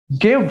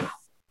Give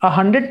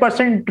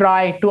 100%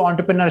 try to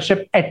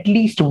entrepreneurship at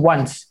least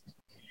once.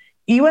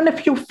 Even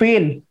if you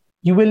fail,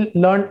 you will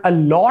learn a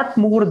lot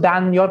more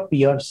than your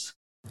peers.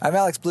 I'm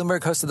Alex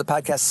Bloomberg, host of the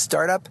podcast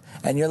Startup,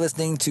 and you're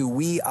listening to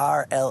We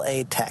Are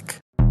LA Tech.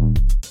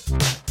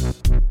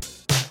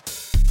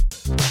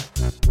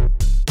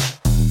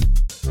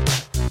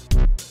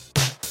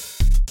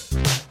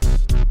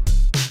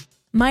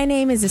 My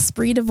name is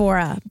Esprit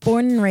Devora,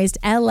 born and raised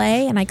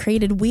LA, and I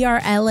created We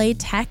Are LA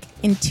Tech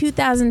in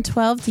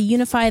 2012 to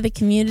unify the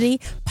community.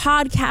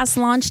 Podcast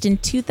launched in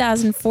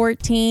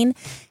 2014,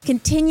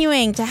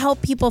 continuing to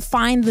help people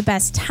find the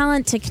best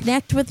talent, to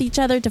connect with each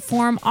other, to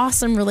form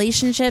awesome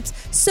relationships.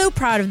 So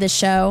proud of this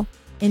show.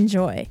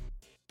 Enjoy.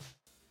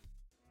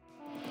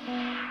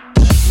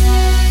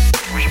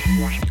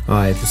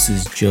 Hi, this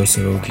is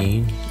Joseph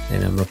Ogin,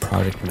 and I'm a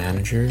product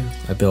manager.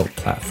 I built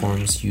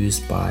platforms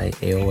used by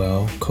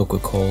AOL,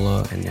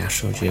 Coca-Cola, and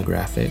National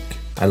Geographic.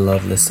 I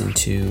love listening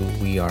to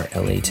We Are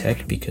LA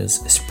Tech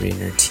because Esprit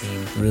and her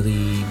team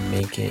really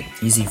make it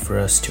easy for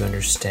us to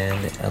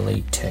understand the LA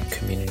Tech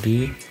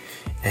community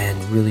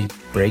and really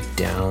break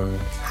down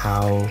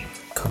how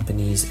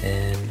companies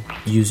and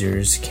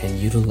users can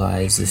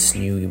utilize this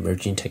new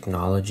emerging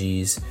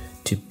technologies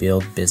to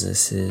build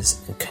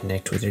businesses and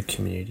connect with their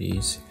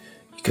communities.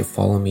 You can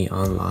follow me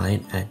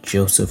online at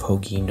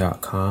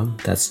josephhogin.com.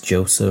 That's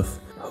Joseph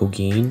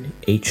Hogin,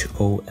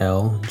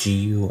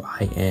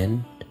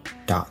 HOLGUIN.com.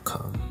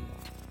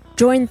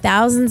 Join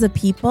thousands of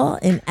people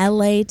in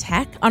LA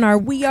Tech on our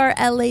We Are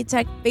LA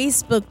Tech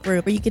Facebook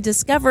group, where you can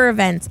discover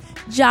events,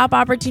 job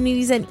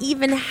opportunities, and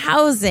even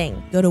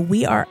housing. Go to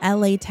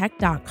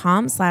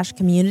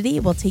wearelatech.com/community.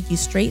 We'll take you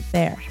straight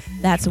there.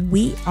 That's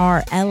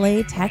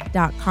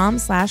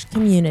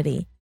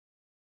wearelatech.com/community.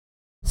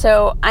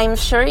 So I'm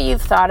sure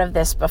you've thought of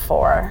this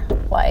before,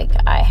 like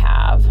I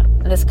have,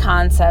 this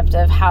concept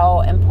of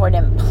how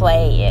important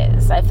play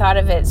is. I've thought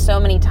of it so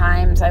many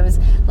times. I was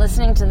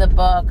listening to the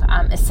book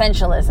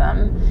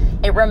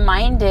Essentialism. It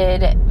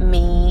reminded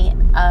me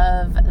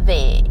of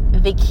the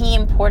key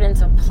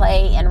importance of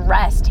play and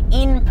rest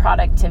in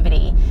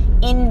productivity,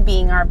 in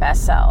being our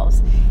best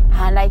selves.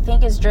 And I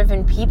think as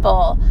driven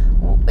people,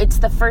 it's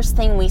the first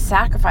thing we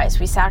sacrifice.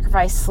 We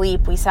sacrifice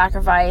sleep, we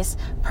sacrifice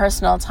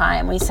personal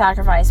time, we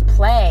sacrifice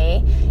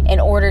play in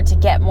order to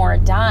get more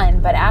done.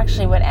 But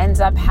actually what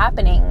ends up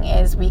happening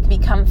is we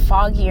become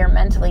foggier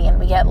mentally and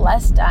we get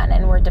less done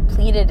and we're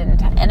depleted and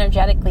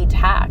energetically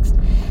taxed.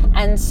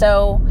 And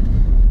so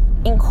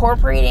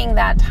incorporating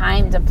that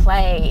time to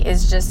play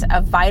is just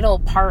a vital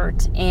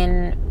part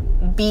in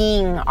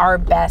being our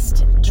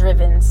best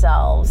driven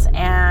selves.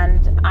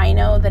 And I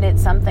know that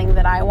it's something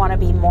that I want to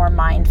be more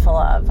mindful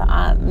of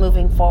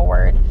moving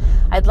forward.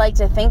 I'd like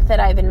to think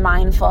that I've been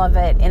mindful of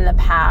it in the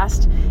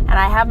past, and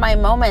I have my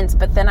moments,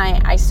 but then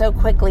I so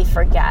quickly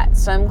forget.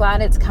 So I'm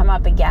glad it's come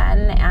up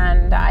again,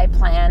 and I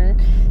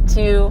plan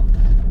to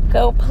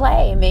go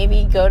play,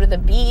 maybe go to the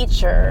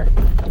beach, or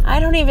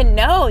I don't even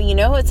know,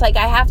 it's like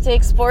I have to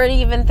explore to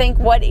even think,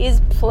 what is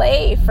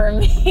play for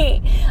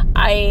me?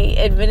 I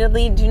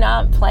admittedly do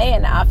not play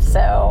enough.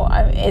 So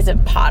is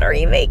it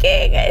pottery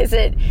making? Is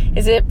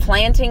it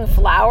planting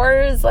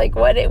flowers? Like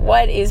what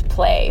is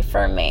play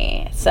for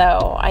me?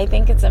 So I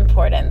think it's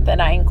important that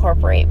I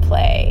incorporate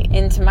play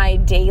into my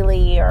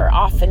daily or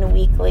often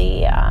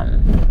weekly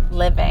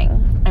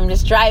living. I'm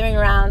just driving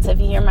around, so if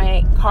you hear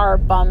my car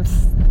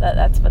bumps,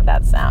 that's what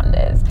that sound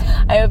is.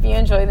 I hope you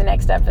enjoy the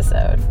next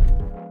episode.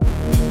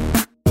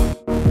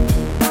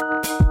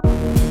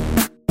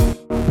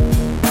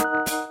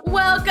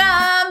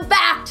 Welcome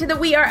back to the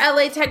We Are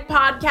LA Tech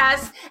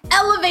podcast,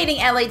 elevating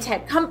LA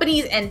Tech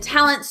companies and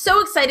talent.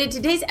 So excited.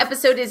 Today's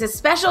episode is a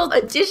special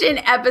edition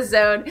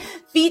episode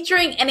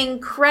featuring an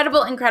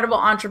incredible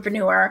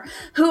entrepreneur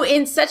who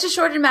in such a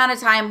short amount of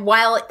time,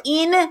 while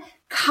in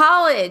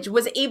college,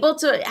 was able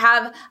to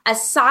have a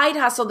side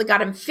hustle that got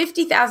him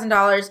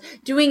 $50,000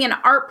 doing an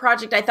art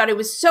project. I thought it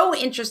was so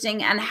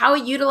interesting, and how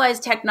he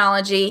utilized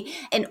technology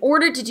in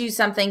order to do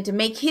something to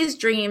make his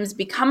dreams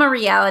become a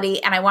reality.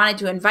 And I wanted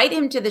to invite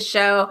him to the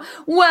show.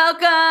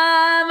 Welcome,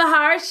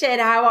 Harshit.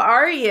 How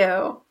are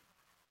you?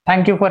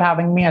 Thank you for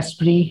having me,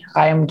 Esprit.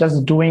 I am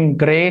just doing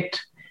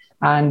great.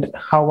 And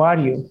how are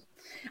you?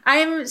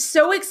 I'm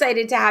so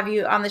excited to have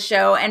you on the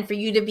show and for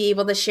you to be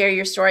able to share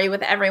your story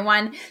with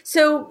everyone.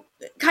 So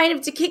kind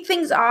of to kick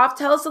things off,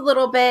 tell us a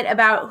little bit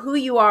about who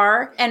you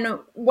are and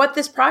what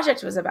this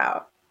project was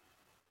about.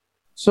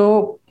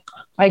 So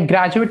I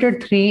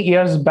graduated 3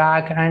 years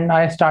back, and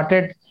I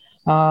started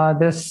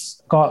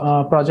this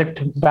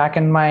project back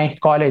in my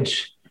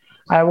college.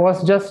 I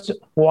was just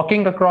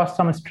walking across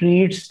some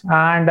streets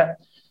and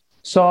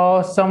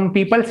saw some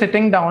people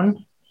sitting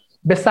down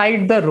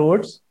beside the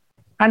roads,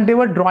 and they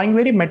were drawing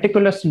very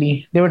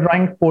meticulously. They were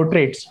drawing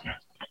portraits.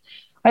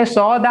 I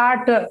saw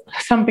that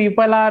some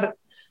people are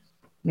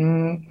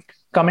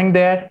coming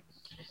there,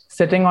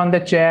 sitting on the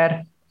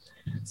chair,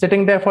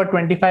 sitting there for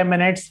 25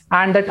 minutes.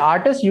 And that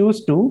artist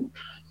used to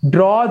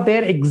draw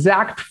their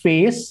exact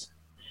face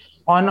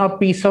on a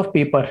piece of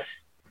paper.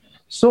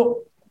 So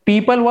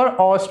people were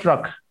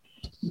awestruck.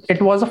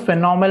 it was a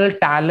phenomenal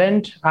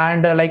talent.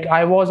 And like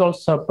I was also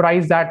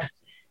surprised that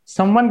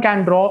someone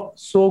can draw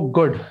so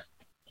good.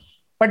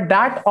 But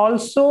that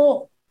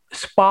also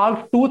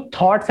sparked two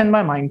thoughts in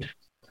my mind.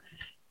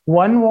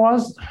 One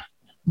was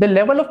the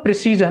level of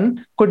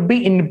precision could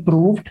be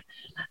improved.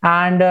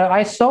 And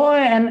I saw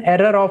an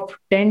error of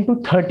 10 to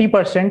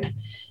 30%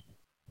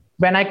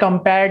 when I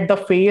compared the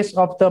face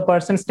of the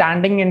person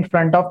standing in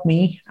front of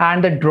me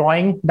and the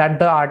drawing that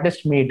the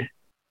artist made.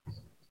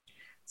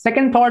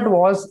 Second thought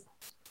was,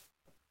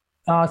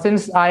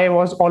 since I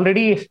was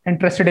already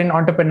interested in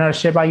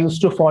entrepreneurship, I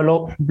used to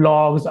follow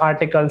blogs,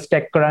 articles,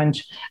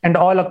 TechCrunch, and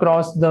all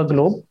across the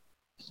globe.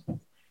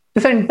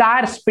 This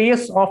entire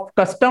space of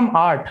custom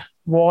art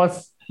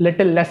was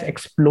little less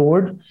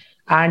explored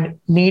and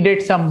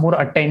needed some more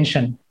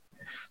attention.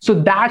 So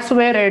that's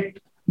where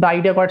the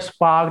idea got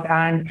sparked,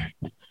 and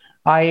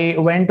I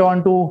went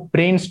on to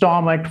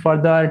brainstorm it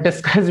further,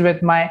 discuss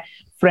with my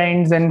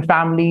friends and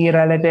family,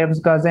 relatives,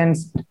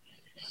 cousins,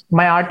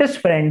 my artist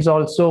friends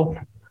also.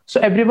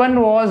 So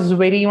everyone was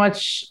very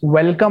much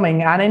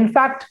welcoming. And in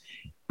fact,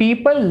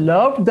 people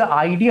loved the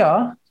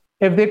idea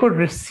if they could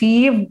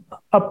receive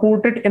a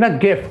portrait in a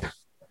gift.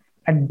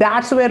 And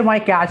that's where my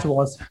catch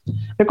was.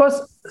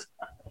 Because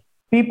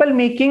people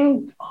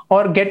making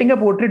or getting a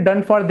portrait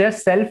done for their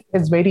self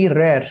is very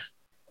rare.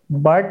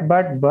 But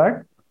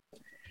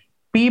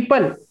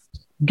people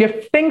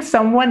gifting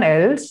someone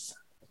else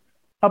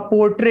a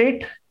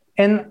portrait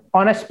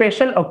on a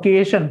special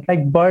occasion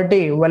like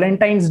birthday,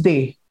 Valentine's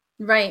Day,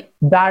 right?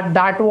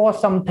 That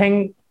was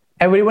something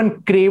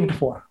everyone craved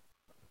for.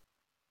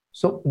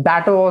 So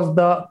that was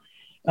the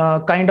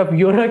kind of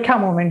eureka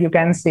moment, you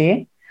can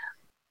say,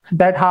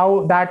 that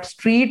how that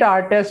street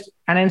artist,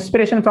 an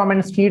inspiration from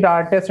a street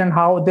artist, and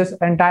how this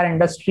entire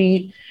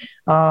industry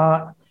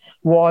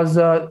was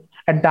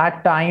at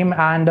that time,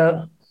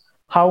 and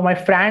how my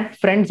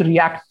friends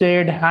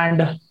reacted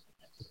and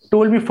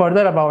told me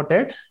further about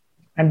it.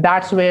 And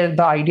that's where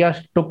the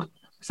idea took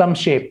some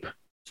shape.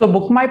 So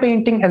Book My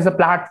Painting is a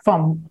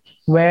platform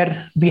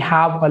where we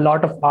have a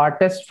lot of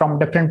artists from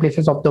different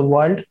places of the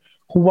world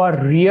who are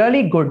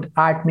really good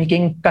at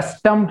making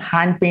custom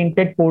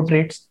hand-painted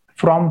portraits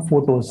from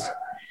photos.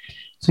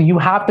 So you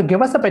have to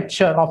give us a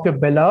picture of your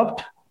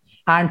beloved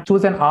and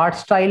choose an art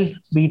style,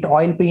 be it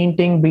oil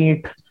painting, be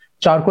it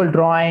charcoal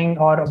drawing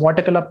or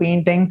watercolor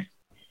painting.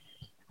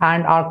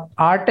 And our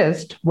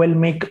artist will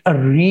make a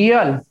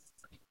real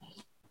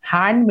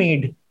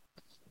handmade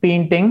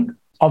painting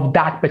of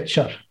that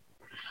picture.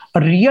 A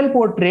real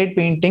portrait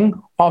painting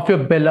of your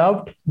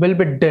beloved will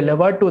be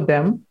delivered to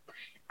them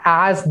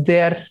as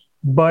their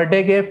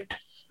birthday gift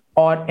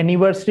or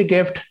anniversary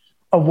gift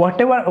or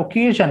whatever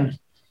occasion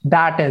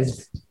that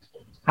is.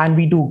 And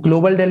we do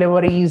global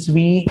deliveries.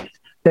 We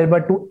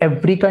deliver to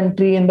every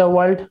country in the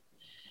world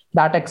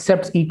that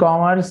accepts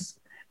e-commerce.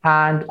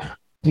 And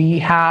we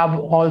have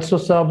also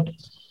served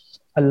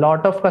a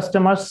lot of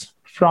customers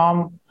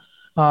from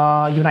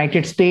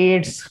United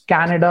States,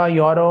 Canada,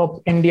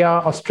 Europe, India,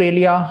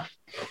 Australia.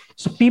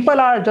 So people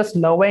are just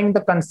loving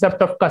the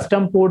concept of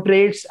custom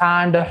portraits.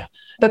 And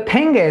the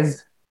thing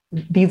is,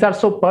 these are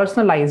so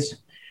personalized.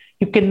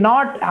 You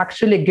cannot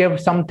actually give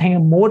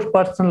something more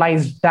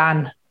personalized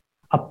than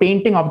a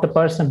painting of the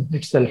person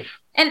itself.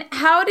 And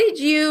how did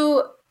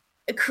you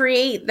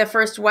create the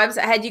first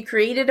website? Had you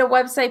created a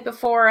website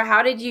before?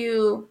 How did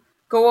you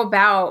go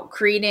about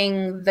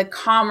creating the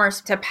commerce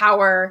to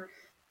power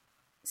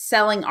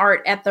selling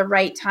art at the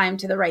right time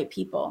to the right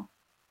people?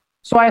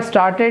 So I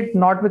started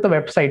not with a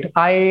website.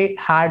 I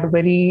had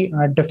very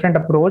different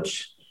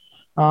approach.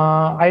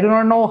 I do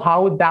not know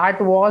how that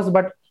was,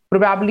 but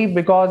probably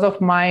because of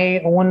my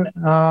own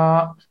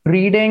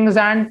readings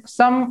and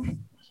some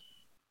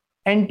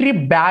entry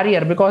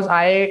barrier, because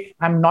I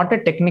am not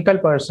a technical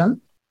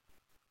person.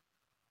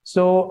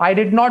 So I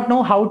did not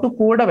know how to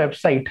code a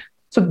website.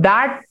 So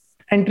that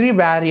entry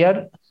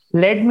barrier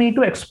led me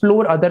to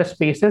explore other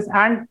spaces.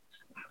 And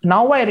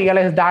now I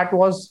realize that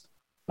was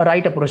a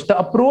right approach. The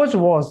approach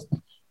was,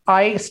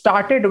 I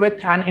started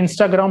with an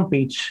Instagram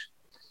page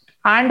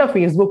and a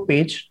Facebook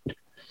page.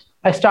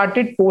 I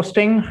started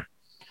posting.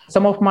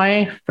 Some of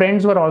my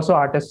friends were also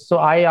artists. So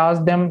I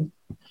asked them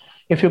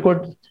if you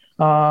could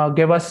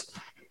give us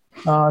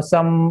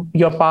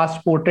your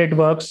past portrait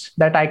works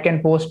that I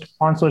can post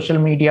on social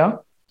media.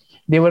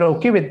 They were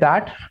okay with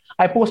that.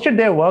 I posted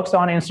their works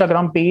on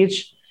Instagram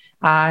page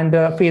and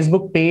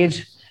Facebook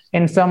page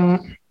in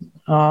some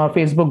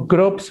Facebook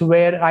groups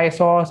where I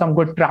saw some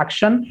good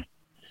traction.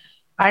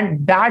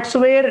 And that's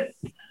where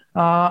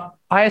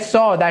I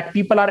saw that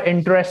people are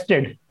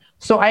interested.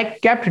 So I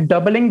kept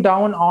doubling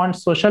down on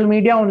social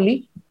media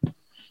only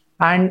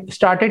and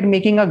started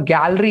making a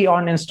gallery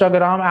on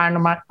Instagram and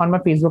on my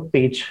Facebook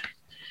page.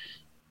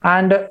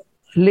 And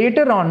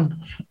later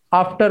on,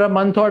 after a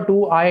month or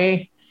two,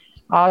 I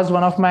asked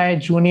one of my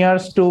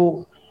juniors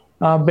to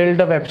build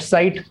a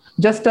website,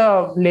 just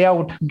a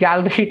layout,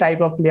 gallery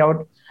type of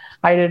layout.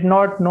 I did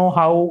not know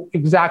how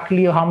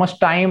much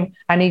time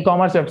an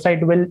e-commerce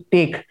website will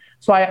take.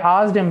 So I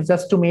asked him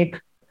just to make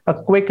a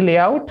quick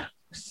layout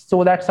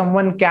so that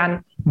someone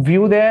can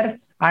view there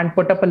and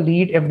put up a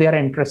lead if they are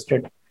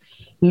interested.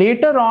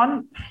 Later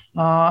on,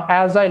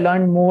 as I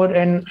learned more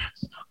in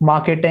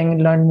marketing,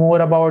 learned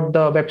more about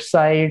the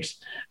websites,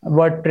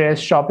 WordPress,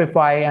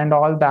 Shopify, and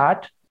all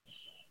that,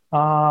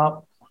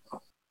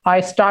 I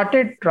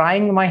started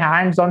trying my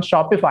hands on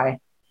Shopify.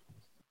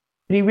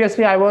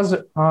 Previously, I was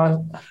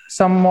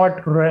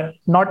somewhat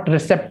not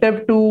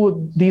receptive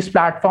to these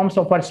platforms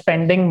for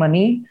spending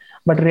money,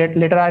 but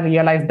later I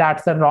realized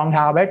that's the wrong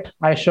habit.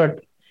 I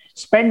should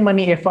spend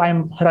money if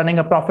I'm running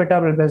a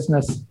profitable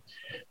business.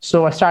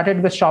 So I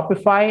started with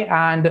Shopify,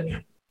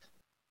 and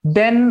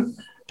then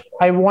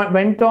I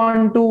went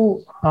on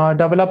to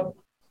develop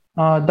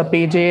the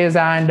pages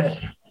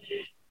and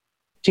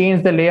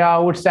change the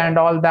layouts and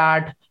all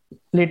that.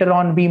 Later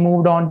on, we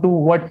moved on to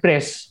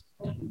WordPress.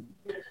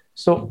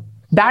 So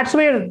that's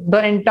where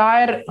the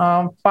entire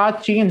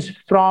path changed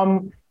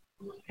from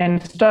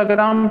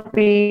Instagram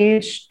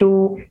page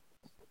to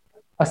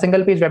a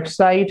single page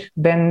website,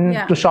 then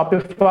to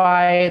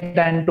Shopify,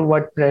 then to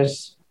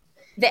WordPress.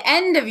 The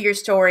end of your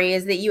story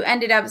is that you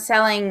ended up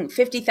selling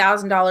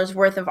 $50,000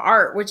 worth of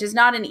art, which is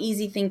not an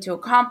easy thing to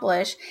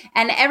accomplish.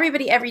 And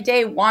everybody every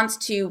day wants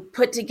to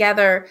put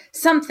together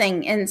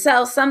something and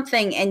sell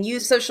something and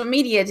use social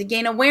media to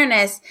gain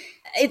awareness.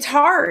 It's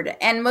hard,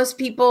 and most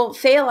people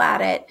fail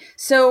at it.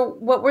 So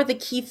what were the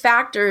key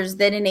factors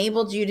that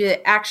enabled you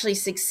to actually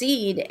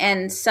succeed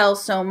and sell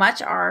so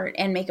much art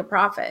and make a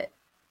profit?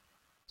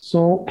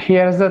 So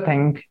here's the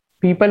thing.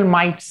 People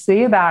might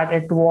say that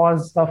it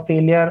was a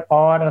failure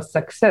or a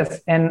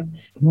success in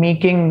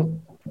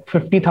making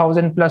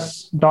 $50,000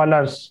 plus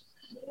dollars.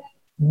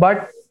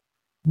 But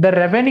the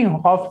revenue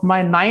of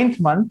my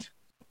 9th month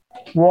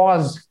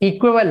was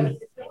equivalent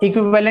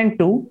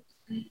to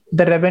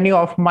the revenue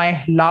of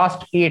my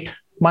last 8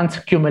 months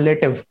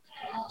cumulative.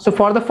 So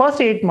for the first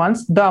 8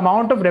 months, the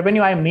amount of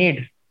revenue I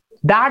made,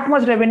 that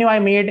much revenue I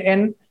made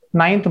in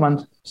 9th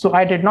month. So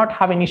I did not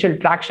have initial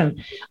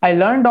traction. I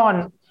learned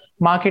on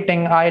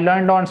marketing. I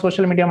learned on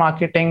social media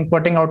marketing,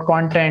 putting out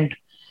content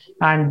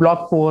and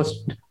blog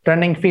posts,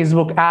 running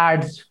Facebook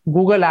ads,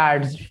 Google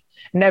ads,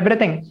 and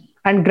everything.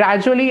 And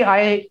gradually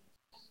I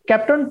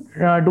kept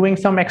on doing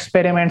some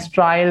experiments,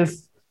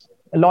 trials,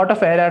 a lot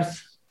of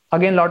errors,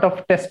 again, a lot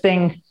of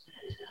testing,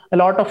 a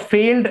lot of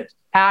failed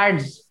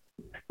ads,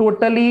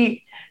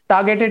 totally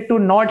targeted to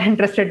not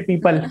interested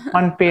people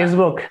on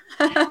Facebook.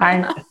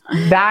 And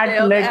that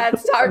failed led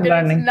ads to targeted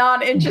learning.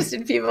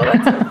 Non-interested people.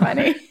 That's so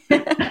funny.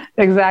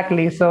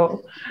 Exactly.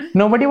 So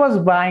nobody was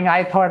buying.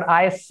 I thought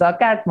I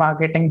suck at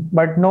marketing,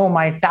 but no,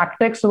 my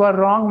tactics were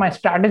wrong. My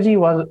strategy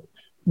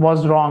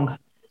was wrong.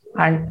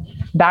 And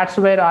that's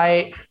where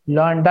I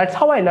learned. That's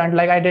how I learned.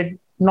 Like, I did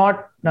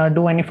not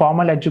do any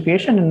formal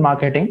education in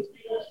marketing.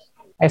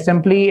 I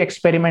simply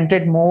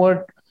experimented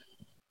more,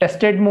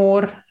 tested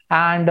more,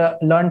 and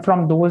learned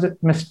from those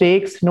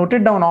mistakes,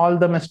 noted down all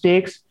the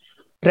mistakes,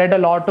 read a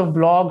lot of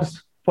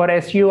blogs. For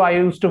SEO, I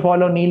used to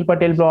follow Neil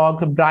Patel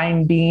blog,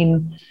 Brian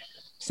Dean,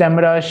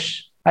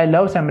 SEMrush. I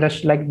love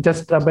SEMrush, like,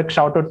 just a big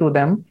shout out to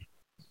them.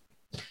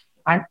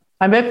 And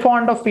I'm very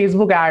fond of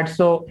Facebook ads.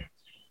 So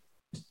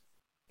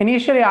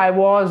initially, I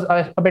was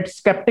a bit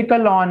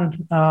skeptical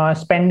on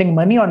spending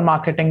money on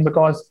marketing,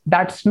 because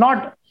that's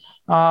not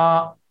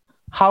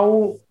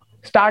how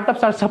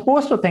startups are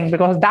supposed to think,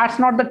 because that's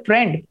not the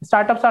trend.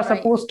 Startups are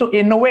supposed to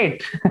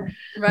innovate.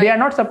 They are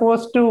not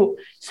supposed to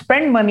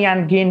spend money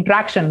and gain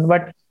traction.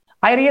 But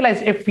I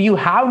realized if you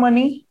have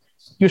money,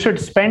 you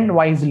should spend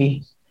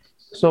wisely.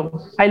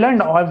 So I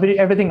learned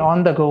everything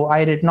on the go.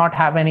 I did not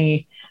have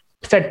any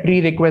set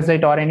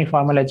prerequisite or any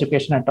formal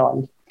education at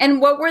all. And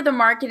what were the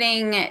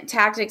marketing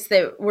tactics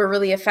that were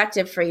really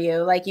effective for you?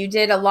 Like, you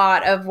did a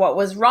lot of what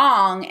was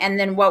wrong, and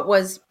then what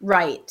was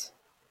right?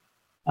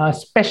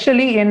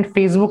 Especially in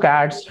Facebook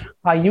ads,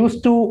 I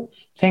used to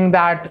think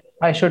that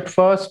I should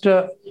first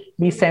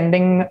be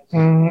sending,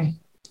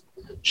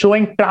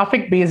 showing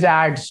traffic-based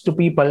ads to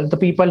people, the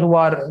people who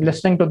are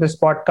listening to this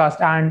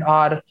podcast and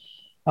are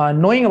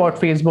knowing about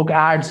Facebook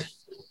ads.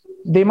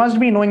 They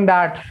must be knowing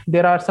that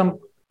there are some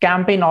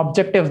campaign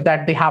objectives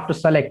that they have to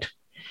select.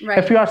 Right.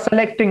 If you are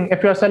selecting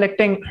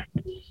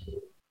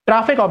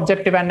traffic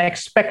objective and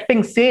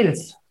expecting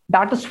sales,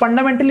 that is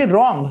fundamentally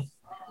wrong.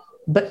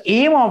 The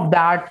aim of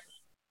that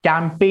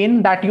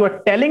campaign that you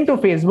are telling to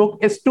Facebook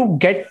is to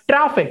get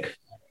traffic,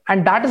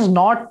 and that is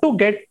not to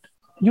get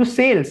you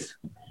sales.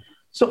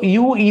 So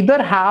you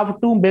either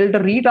have to build a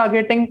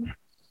retargeting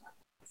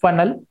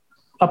funnel,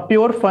 a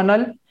pure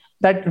funnel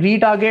that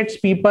retargets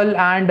people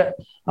and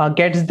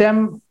gets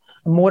them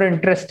more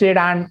interested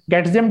and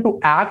gets them to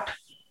act.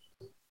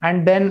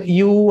 And then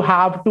you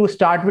have to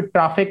start with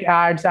traffic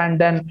ads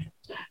and then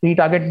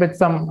retarget with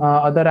some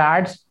other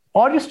ads,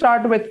 or you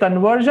start with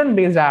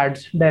conversion-based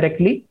ads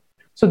directly.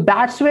 So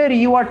that's where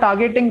you are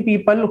targeting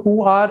people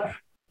who are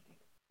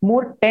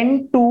more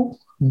tend to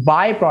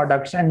buy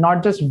products and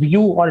not just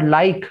view or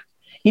like.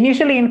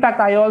 Initially, in fact,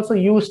 I also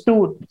used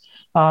to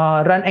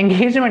run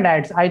engagement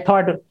ads. I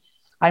thought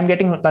I'm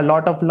getting a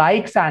lot of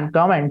likes and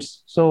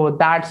comments, so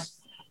that's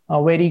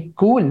very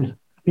cool.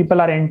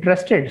 people are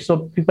interested.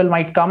 So people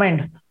might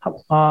comment,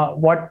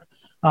 how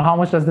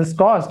much does this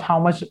cost? How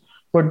much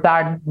would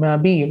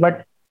that be?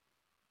 But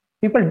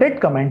people did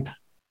comment,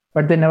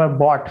 but they never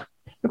bought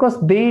because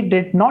they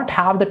did not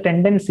have the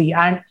tendency.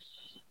 And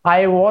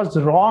I was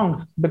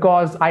wrong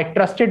because I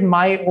trusted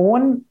my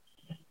own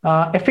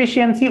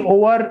efficiency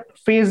over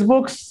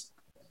Facebook's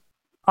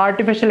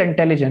artificial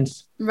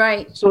intelligence.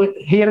 Right. So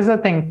here's the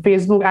thing: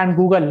 Facebook and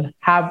Google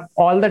have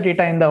all the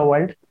data in the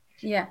world.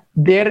 Yeah.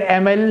 Their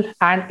ML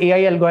and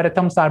AI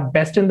algorithms are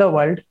best in the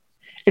world.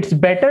 It's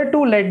better to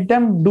let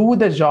them do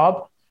the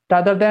job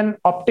rather than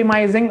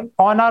optimizing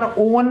on our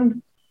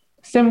own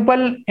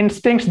simple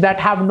instincts that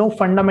have no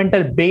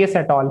fundamental base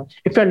at all.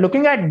 If you're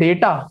looking at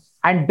data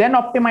and then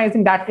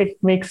optimizing that, it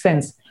makes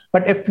sense.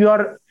 But if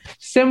you're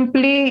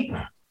simply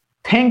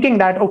thinking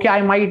that, okay,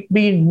 I might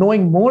be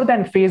knowing more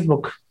than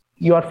Facebook,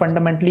 you are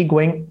fundamentally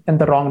going in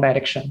the wrong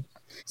direction.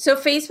 So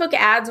Facebook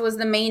ads was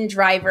the main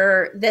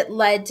driver that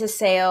led to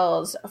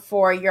sales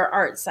for your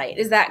art site.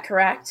 Is that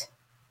correct?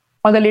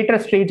 On the later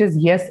stages,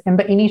 yes. In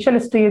the initial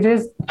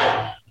stages,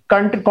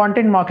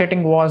 content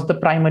marketing was the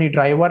primary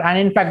driver. And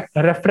in fact,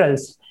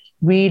 referrals.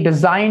 We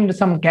designed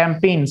some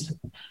campaigns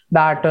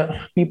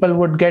that people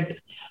would get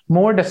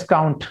more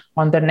discount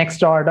on their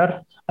next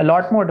order, a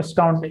lot more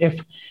discount if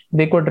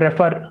they could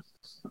refer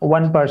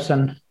one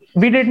person.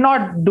 We did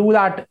not do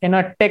that in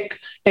a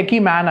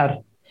techie manner.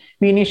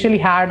 We initially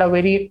had a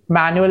very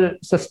manual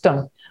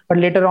system, but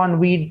later on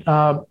we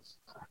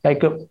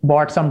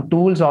bought some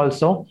tools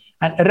also.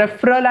 And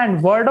referral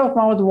and word of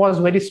mouth was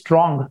very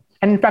strong.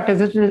 And in fact,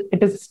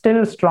 it is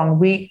still strong.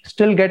 We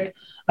still get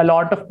a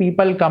lot of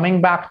people coming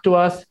back to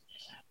us,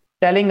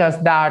 telling us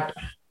that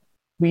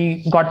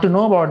we got to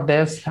know about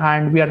this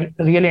and we are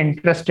really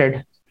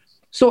interested.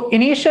 So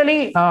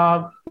initially,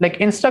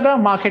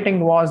 Instagram marketing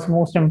was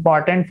most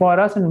important for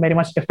us and very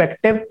much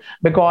effective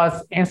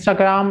because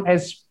Instagram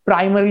is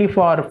primarily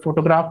for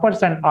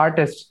photographers and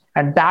artists.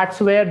 And that's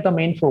where the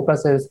main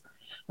focus is.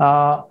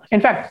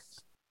 In fact,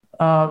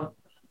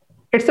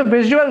 it's a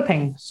visual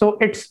thing. So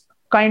it's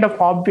kind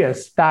of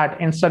obvious that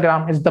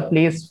Instagram is the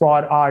place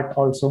for art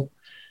also.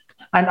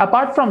 And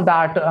apart from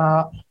that,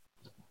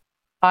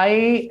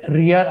 I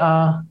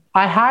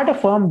had a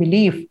firm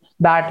belief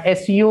that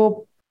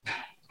SEO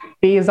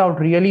pays out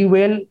really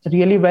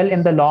well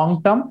in the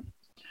long term.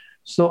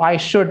 So I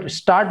should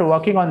start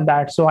working on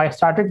that. So I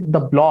started the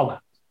blog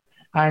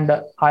and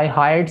I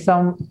hired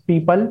some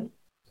people,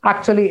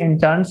 actually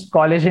interns,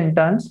 college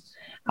interns,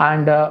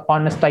 and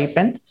on a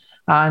stipend.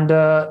 And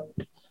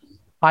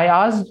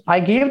I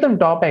gave them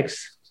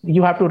topics.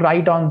 You have to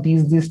write on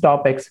these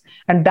topics.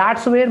 And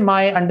that's where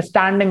my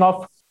understanding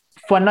of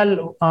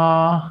funnel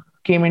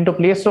came into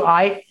place. So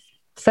I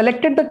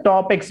selected the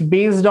topics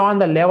based on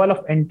the level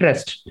of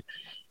interest.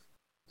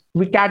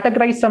 We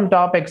categorize some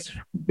topics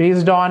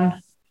based on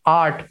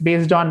art,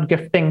 based on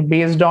gifting,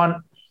 based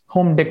on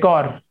home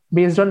decor,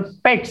 based on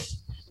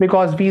pets,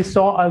 because we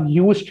saw a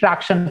huge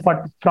traction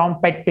from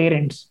pet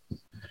parents.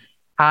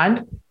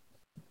 And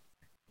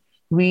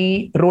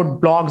we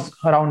wrote blogs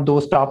around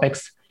those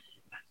topics.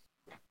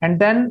 And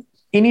then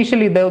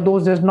initially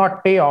those did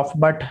not pay off,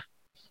 but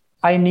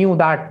I knew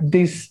that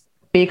this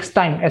takes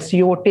time.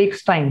 SEO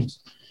takes time.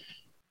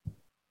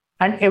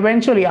 And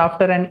eventually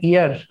after an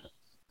year,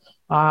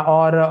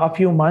 or a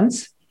few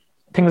months,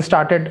 things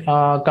started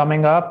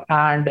coming up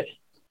and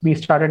we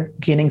started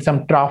gaining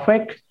some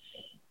traffic.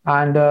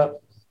 And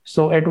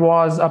so it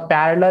was a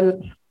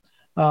parallel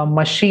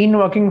machine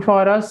working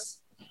for us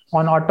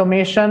on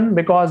automation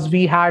because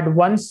we had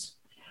once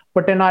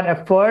put in our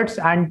efforts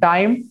and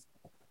time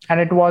and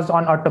it was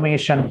on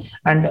automation.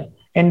 And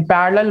in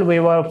parallel, we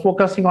were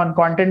focusing on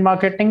content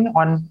marketing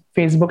on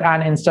Facebook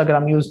and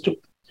Instagram, used to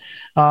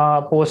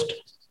post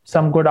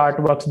some good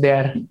artworks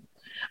there.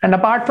 And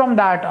apart from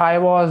that, I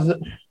was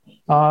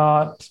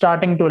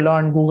starting to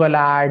learn Google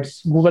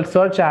Ads, Google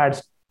Search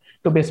Ads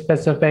to be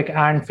specific,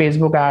 and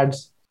Facebook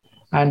ads,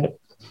 and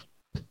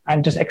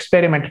just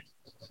experiment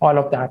all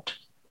of that.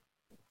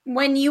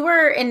 When you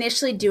were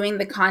initially doing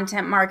the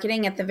content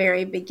marketing at the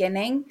very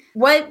beginning,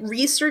 what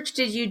research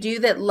did you do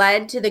that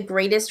led to the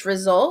greatest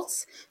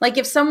results? Like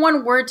if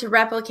someone were to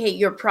replicate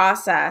your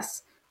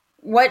process,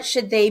 what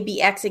should they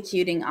be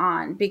executing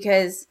on?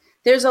 Because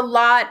there's a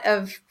lot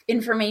of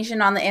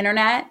information on the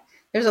internet.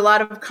 There's a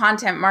lot of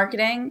content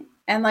marketing.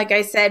 And like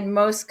I said,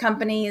 most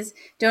companies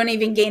don't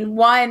even gain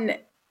one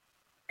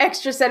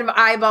extra set of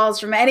eyeballs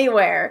from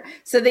anywhere,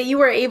 so that you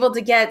were able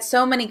to get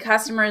so many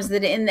customers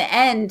that in the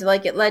end,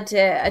 like it led to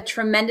a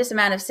tremendous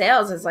amount of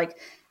sales as like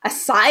a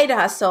side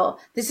hustle.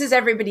 This is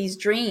everybody's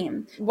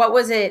dream. What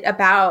was it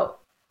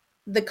about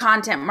the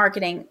content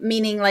marketing?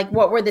 Meaning like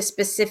what were the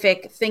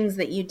specific things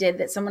that you did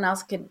that someone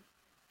else could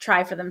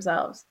try for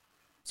themselves?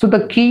 So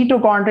the key to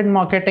content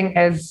marketing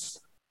is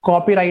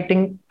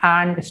copywriting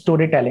and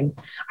storytelling.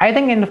 I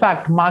think, in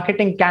fact,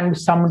 marketing can be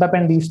summed up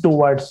in these two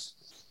words.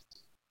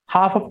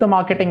 Half of the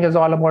marketing is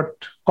all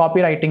about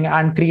copywriting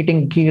and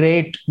creating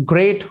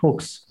great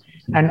hooks.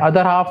 And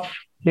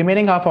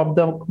remaining half of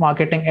the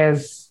marketing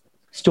is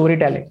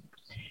storytelling.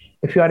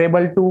 If you are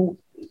able to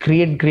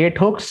create great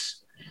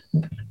hooks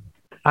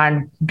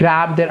and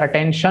grab their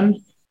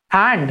attention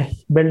and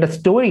build a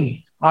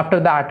story after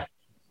that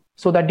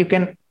so that you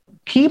can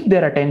keep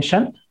their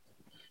attention.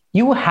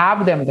 You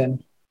have them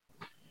then.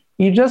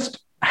 You just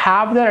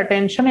have their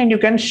attention and you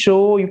can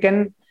sell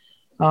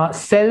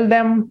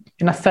them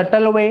in a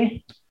subtle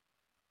way.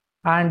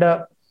 And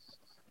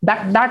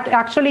that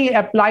actually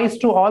applies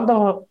to all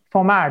the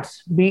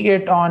formats, be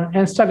it on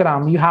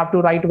Instagram. You have to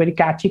write a very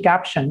catchy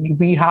caption.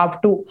 We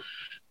have to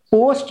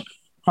post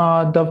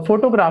the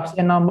photographs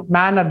in a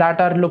manner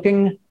that are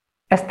looking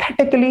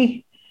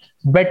aesthetically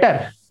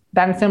better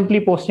than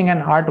simply posting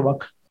an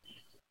artwork.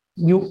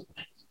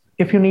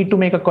 If you need to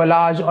make a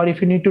collage or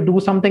if you need to do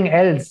something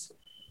else,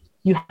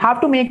 you have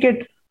to make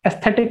it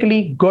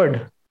aesthetically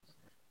good.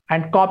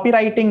 And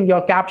copywriting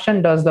your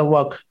caption does the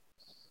work.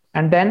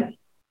 And then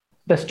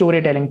the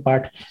storytelling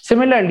part.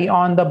 Similarly,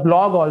 on the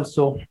blog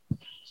also,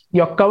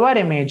 your cover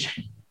image,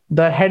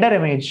 the header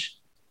image,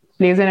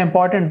 plays an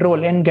important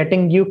role in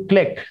getting you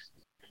click.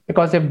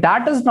 Because if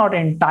that does not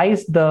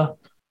entice the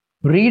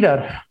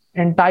reader,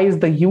 entice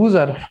the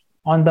user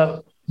on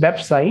the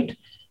website,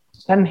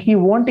 then he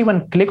won't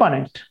even click on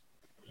it.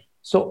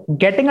 So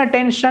getting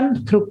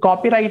attention through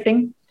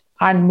copywriting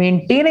and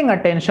maintaining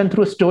attention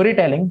through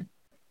storytelling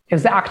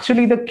is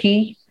actually the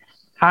key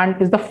and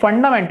is the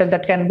fundamental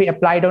that can be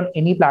applied on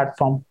any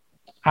platform.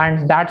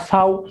 And that's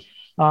how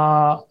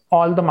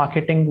all the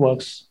marketing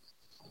works.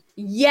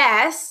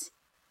 Yes.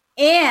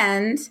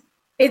 And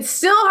it's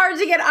still hard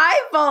to get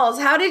eyeballs.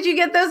 How did you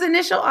get those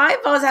initial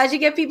eyeballs? How did you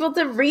get people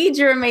to read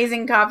your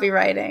amazing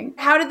copywriting?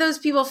 How did those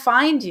people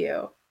find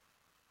you?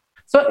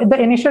 So the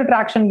initial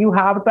traction, you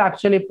have to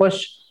actually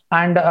push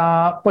on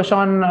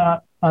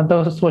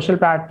the social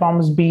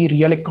platforms, be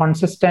really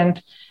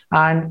consistent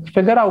and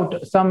figure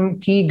out some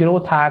key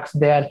growth hacks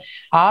there.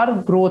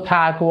 Our growth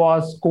hack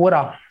was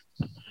Quora.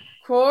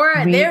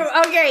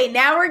 Okay,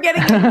 now we're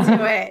getting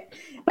into it.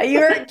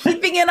 You're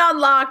keeping it on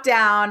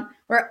lockdown.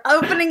 We're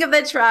opening up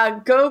the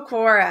trunk. Go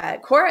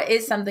Quora. Quora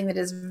is something that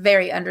is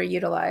very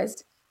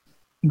underutilized.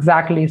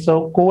 Exactly.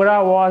 So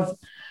Quora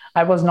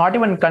I was not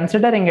even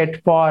considering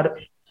it for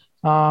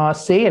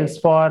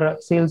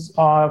sales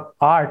of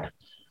art.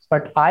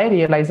 But I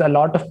realize a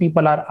lot of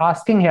people are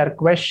asking here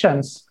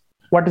questions.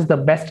 What is the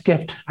best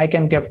gift I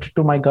can gift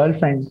to my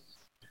girlfriend?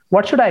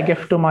 What should I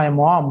gift to my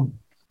mom?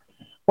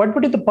 What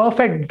would be the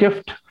perfect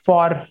gift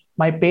for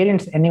my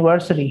parents'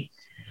 anniversary?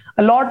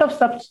 A lot of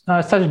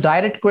such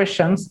direct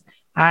questions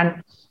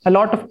and a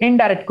lot of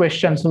indirect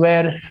questions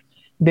where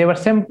they were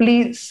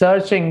simply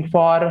searching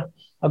for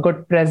a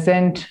good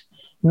present,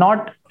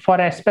 not for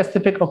a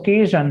specific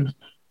occasion.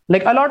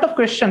 Like a lot of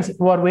questions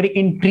were very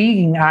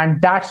intriguing,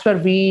 and that's where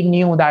we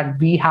knew that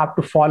we have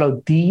to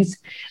follow these.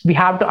 We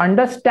have to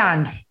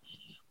understand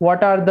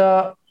what are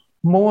the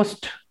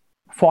most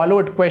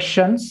followed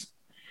questions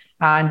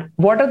and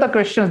what are the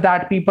questions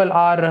that people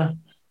are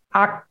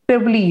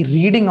actively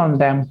reading on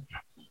them,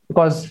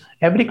 because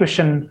every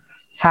question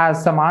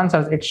has some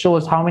answers. It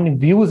shows how many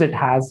views it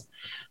has.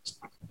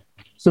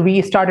 So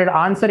we started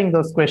answering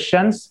those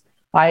questions.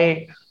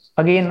 I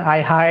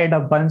hired a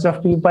bunch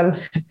of people,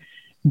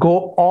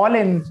 go all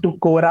into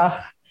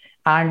Quora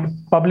and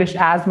publish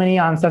as many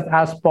answers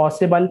as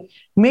possible,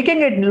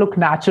 making it look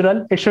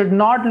natural. It should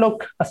not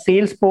look a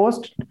sales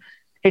post.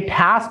 It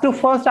has to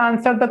first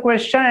answer the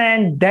question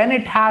and then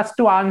it has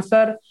to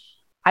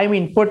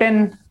put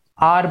in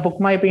our Book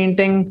My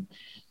Painting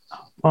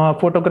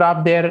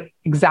photograph there,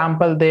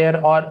 example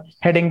there, or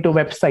heading to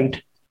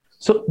website.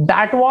 So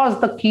that was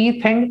the key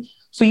thing.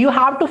 So you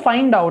have to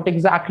find out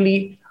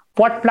exactly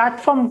what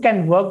platform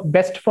can work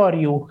best for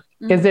you.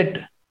 Mm-hmm. Is it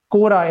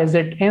Quora? Is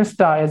it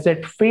Insta? Is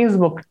it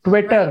Facebook,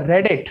 Twitter,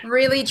 right. Reddit?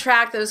 Really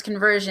track those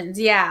conversions.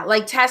 Yeah.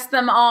 Like test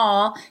them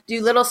all,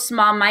 do little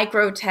small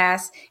micro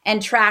tests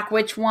and track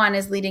which one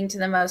is leading to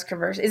the most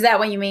conversion. Is that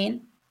what you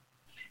mean?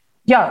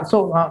 Yeah.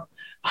 So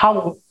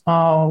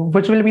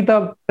which will be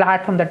the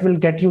platform that will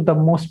get you the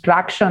most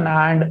traction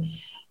and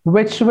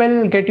which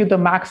will get you the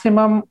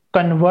maximum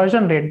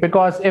conversion rate?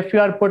 Because if you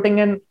are putting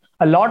in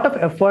a lot of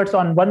efforts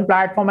on one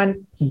platform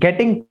and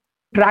getting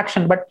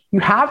traction, but you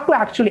have to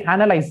actually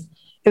analyze,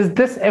 is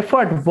this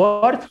effort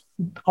worth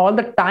all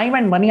the time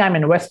and money I'm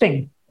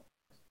investing?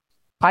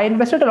 I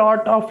invested a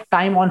lot of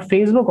time on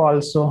Facebook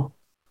also,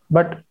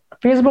 but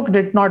Facebook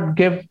did not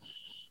give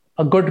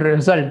a good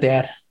result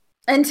there.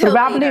 Until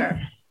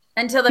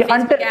the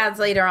Facebook ads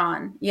later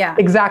on. Yeah,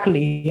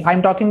 exactly.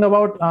 I'm talking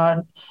about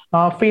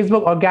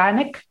Facebook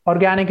organic,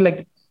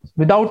 like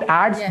without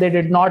ads, They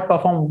did not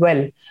perform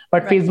well,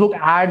 but right. Facebook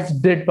ads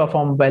did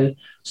perform well.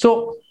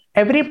 So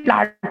every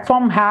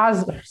platform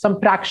has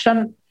some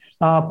traction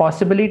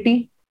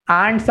possibility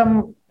and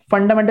some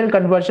fundamental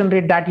conversion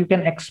rate that you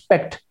can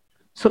expect.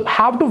 So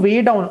have to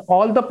weigh down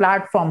all the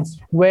platforms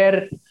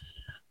where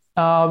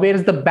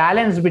is the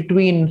balance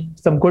between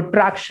some good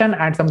traction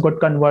and some good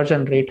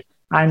conversion rate.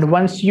 And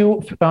once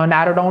you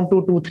narrow down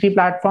to 2-3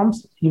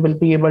 platforms, you will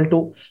be able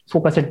to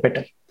focus it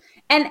better.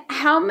 And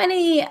how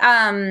many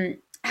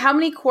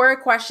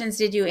Quora questions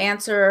did you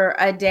answer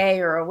a day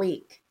or a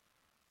week?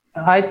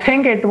 I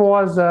think it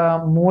was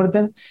more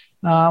than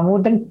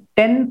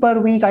 10 per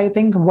week. I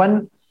think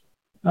one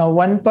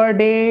per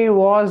day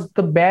was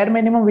the bare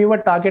minimum we were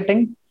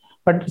targeting.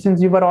 But since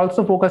we were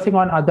also focusing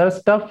on other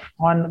stuff,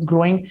 on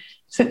growing,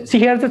 see,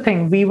 here's the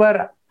thing: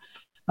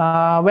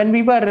 when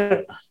we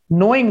were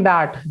knowing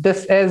that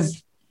this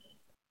is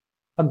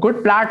a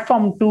good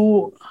platform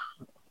to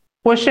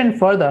push in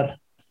further,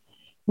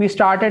 we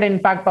started, in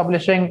fact,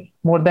 publishing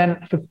more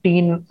than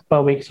 15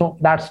 per week. So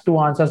that's 2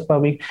 answers per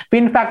week. We,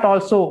 in fact,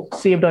 also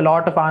saved a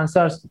lot of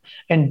answers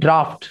in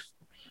draft,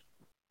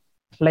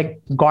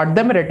 like got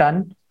them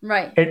written.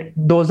 Right.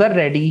 Those are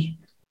ready,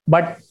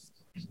 but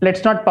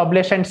let's not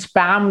publish and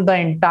spam the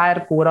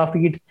entire Quora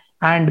feed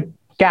and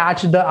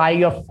catch the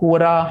eye of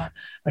Quora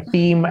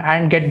team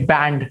and get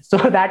banned. So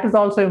that is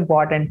also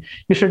important.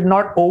 You should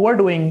not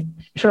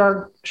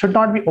should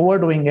not be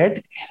overdoing it.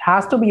 It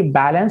has to be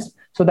balanced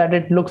so that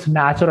it looks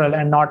natural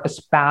and not a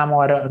spam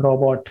or a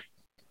robot.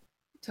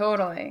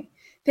 Totally.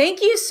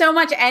 Thank you so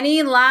much.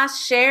 Any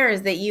last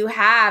shares that you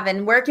have,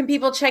 and where can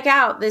people check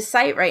out this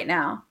site right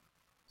now?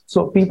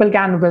 So people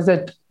can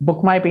visit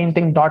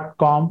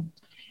bookmypainting.com.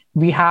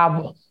 We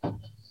have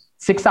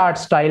 6 art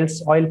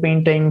styles: oil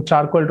painting,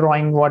 charcoal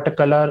drawing,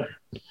 watercolor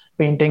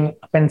painting,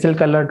 pencil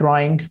color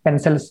drawing,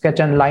 pencil sketch,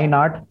 and line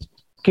art.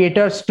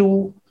 Caters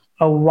to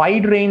a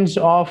wide range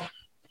of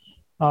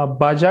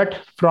budget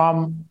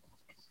from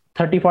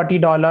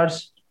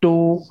 $30-$40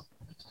 to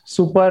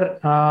super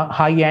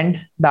high end,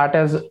 that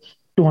is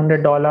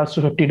 $200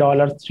 to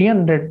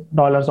 $50,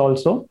 $300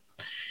 also.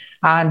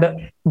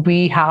 And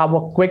we have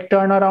a quick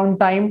turnaround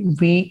time.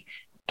 We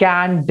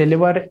can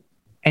deliver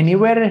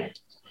anywhere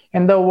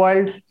in the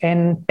world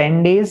in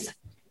 10 days.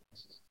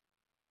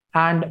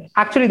 And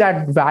actually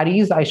that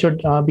varies. I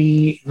should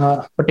be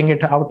putting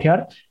it out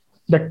here.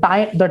 The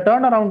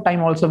turnaround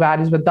time also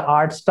varies with the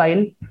art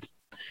style.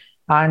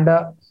 And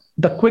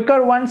the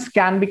quicker ones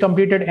can be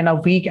completed in a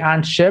week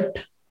and shipped.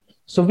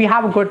 So we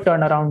have a good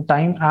turnaround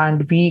time,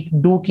 and we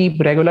do keep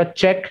regular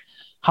check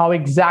how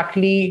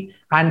exactly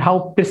and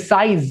how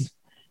precise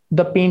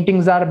the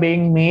paintings are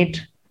being made.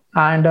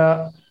 And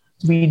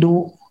we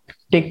do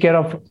take care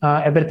of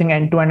everything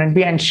end to end, and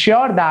we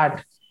ensure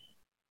that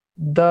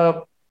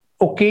the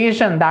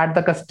occasion that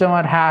the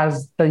customer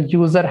has, the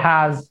user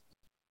has,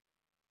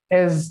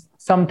 is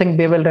something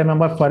they will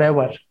remember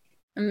forever.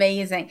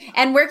 Amazing.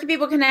 And where can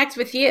people connect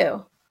with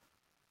you?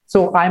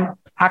 So I'm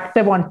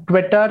active on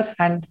Twitter,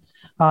 and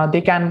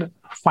they can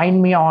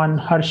find me on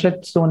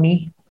Harshit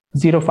Soni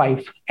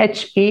 05,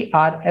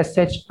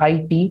 HARSHIT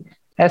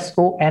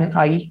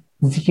SONI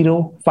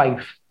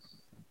 05.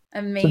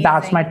 Amazing. So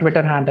that's my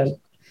Twitter handle.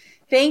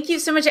 Thank you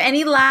so much.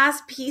 Any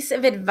last piece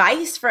of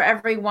advice for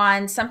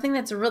everyone? Something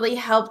that's really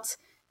helped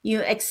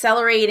you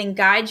accelerate and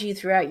guide you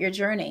throughout your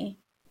journey?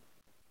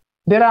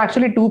 There are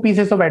actually 2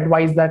 pieces of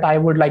advice that I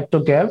would like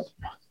to give.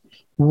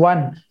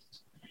 One,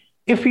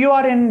 if you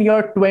are in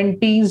your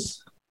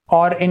 20s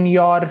or in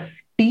your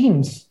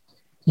teens,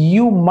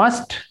 you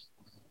must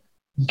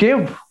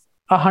give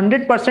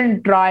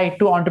 100% try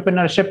to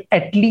entrepreneurship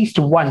at least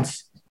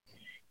once.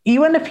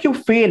 Even if you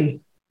fail,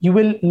 you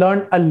will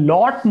learn a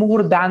lot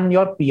more than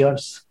your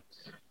peers.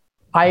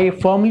 I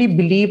firmly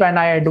believe, and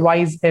I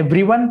advise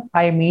everyone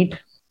I meet.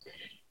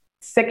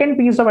 Second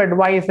piece of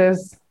advice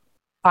is,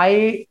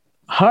 I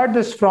heard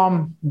this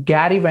from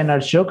Gary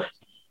Vaynerchuk.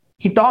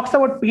 He talks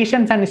about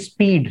patience and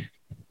speed,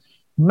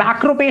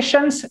 macro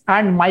patience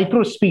and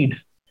micro speed.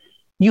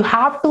 You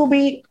have to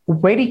be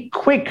very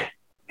quick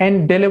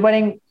in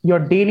delivering your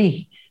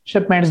daily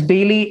shipments,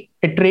 daily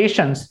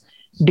iterations,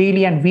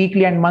 daily and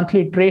weekly and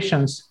monthly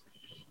iterations.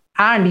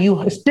 And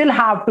you still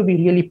have to be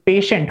really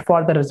patient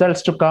for the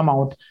results to come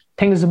out.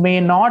 Things may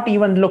not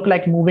even look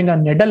like moving a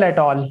needle at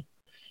all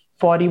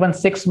for even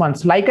 6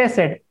 months. Like I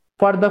said,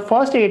 for the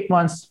first 8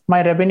 months,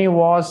 my revenue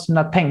was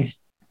nothing.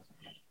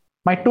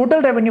 My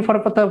total revenue for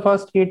the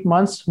first 8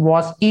 months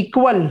was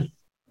equal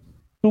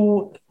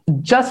to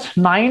just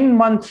 9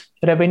 months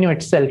revenue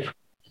itself.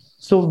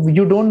 So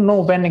you don't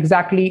know when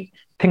exactly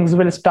things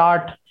will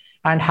start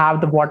and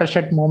have the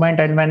watershed moment,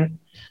 and when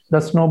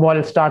the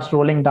snowball starts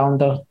rolling down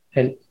the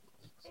hill.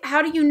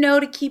 How do you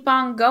know to keep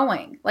on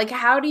going? Like,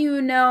 how do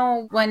you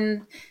know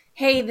when,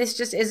 hey, this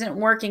just isn't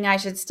working, I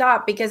should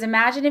stop? Because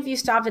imagine if you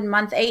stopped in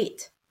month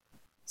 8.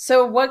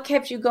 So what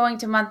kept you going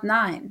to month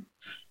 9?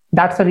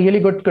 That's a really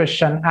good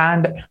question.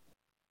 And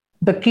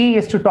the key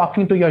is to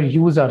talking to your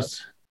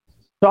users.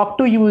 Talk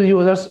to your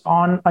users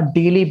on a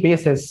daily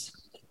basis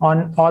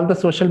on all the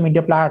social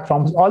media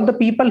platforms, all the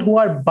people who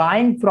are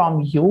buying from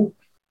you,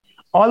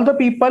 all the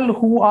people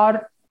who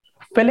are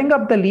filling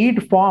up the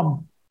lead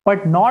form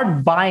but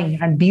not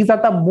buying. And these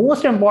are the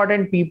most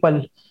important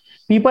people.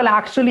 People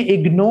actually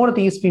ignore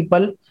these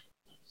people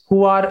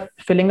who are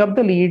filling up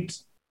the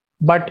leads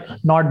but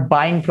not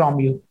buying from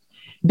you.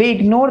 They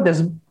ignore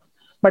this.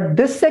 But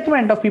this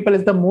segment of people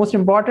is the most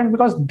important,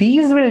 because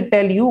these will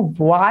tell you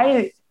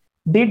why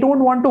they don't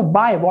want to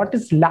buy what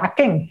is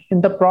lacking in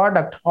the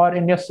product or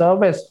in your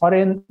service or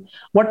in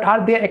what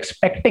are they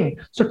expecting.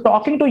 So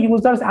talking to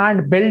users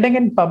and building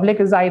in public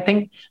is, I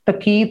think, the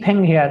key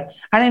thing here.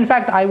 And in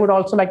fact, I would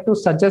also like to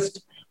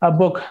suggest a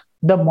book,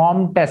 The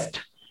Mom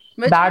Test.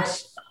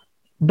 That's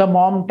The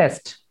Mom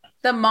Test.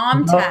 The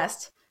Mom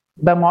Test.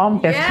 The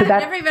Mom Test. Yeah,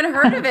 I've never even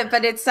heard of it,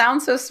 but it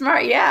sounds so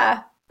smart.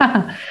 Yeah.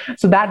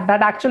 So that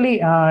actually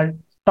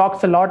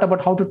talks a lot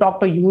about how to talk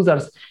to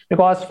users,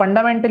 because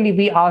fundamentally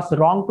we ask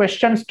wrong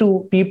questions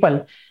to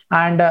people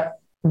and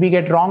we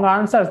get wrong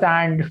answers,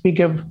 and we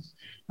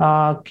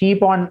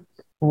keep on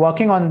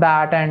working on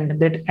that,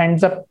 and it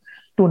ends up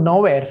to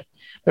nowhere,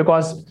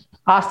 because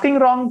asking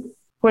wrong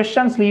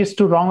questions leads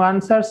to wrong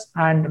answers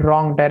and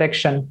wrong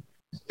direction.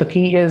 The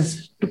key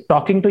is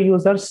talking to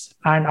users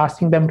and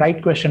asking them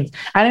right questions.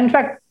 And in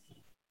fact,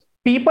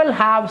 people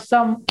have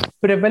some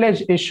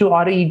privilege issue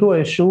or ego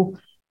issue.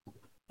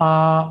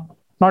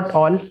 Not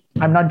all,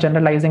 I'm not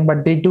generalizing,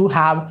 but they do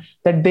have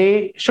that.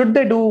 They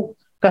do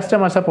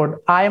customer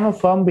support. I am a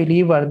firm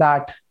believer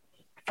that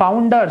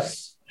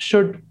founders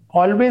should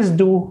always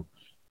do,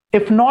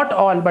 if not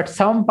all, but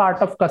some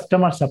part of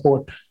customer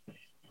support,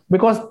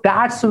 because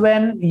that's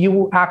when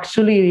you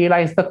actually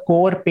realize the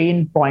core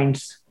pain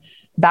points.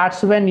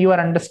 That's when you are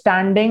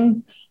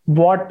understanding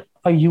what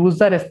a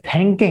user is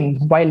thinking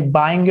while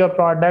buying your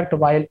product,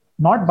 while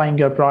not buying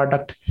your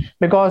product,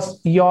 because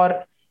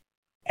your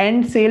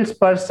end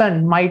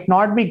salesperson might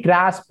not be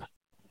able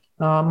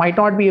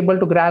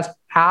to grasp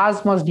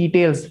as much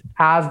details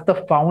as the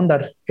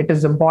founder. It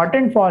is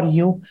important for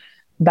you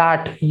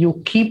that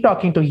you keep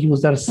talking to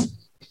users,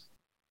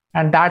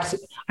 and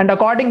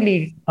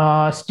accordingly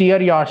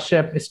steer your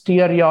ship,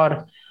 steer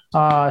your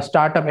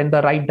startup in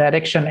the right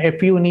direction.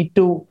 If you need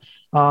to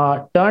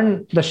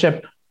turn the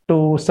ship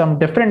to some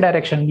different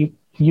direction,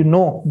 you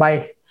know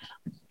by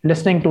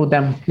listening to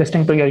them,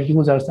 listening to your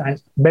users, and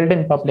build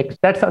in public.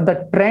 That's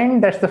the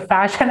trend, that's the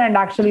fashion, and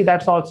actually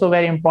that's also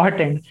very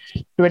important.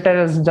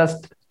 Twitter is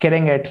just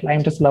killing it.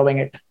 I'm just loving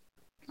it.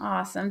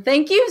 Awesome.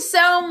 Thank you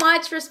so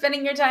much for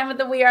spending your time with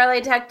the We Are LA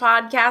Tech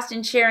podcast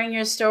and sharing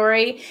your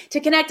story. To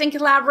connect and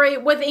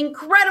collaborate with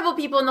incredible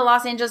people in the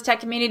Los Angeles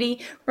tech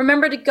community,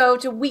 remember to go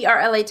to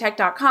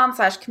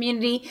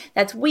wearelatech.com/community.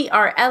 That's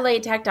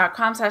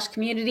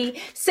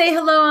wearelatech.com/community. Say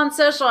hello on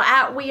social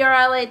at We Are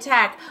LA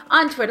Tech,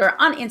 on Twitter,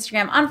 on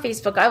Instagram, on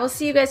Facebook. I will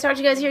see you guys, talk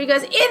to you guys, hear you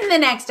guys in the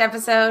next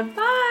episode.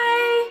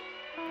 Bye.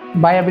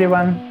 Bye,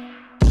 everyone.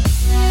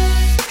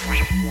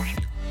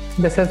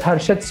 This is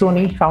Harshit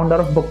Soni, founder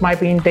of Book My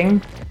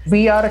Painting.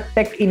 We are a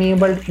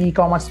tech-enabled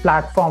e-commerce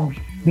platform.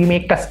 We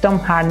make custom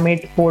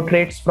handmade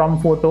portraits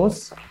from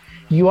photos.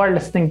 You are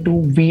listening to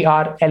We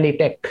Are LA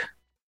Tech.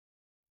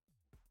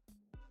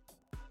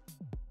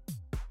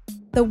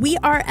 The We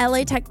Are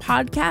LA Tech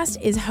podcast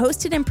is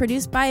hosted and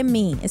produced by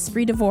me,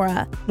 Espree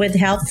Devora, with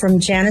help from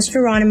Janice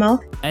Geronimo.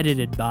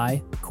 Edited by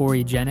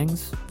Corey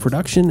Jennings.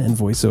 Production and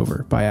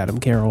voiceover by Adam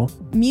Carroll.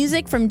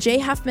 Music from Jay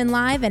Huffman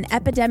Live and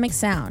Epidemic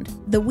Sound.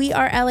 The We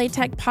Are LA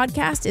Tech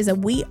podcast is a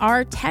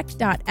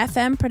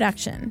wearetech.fm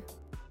production.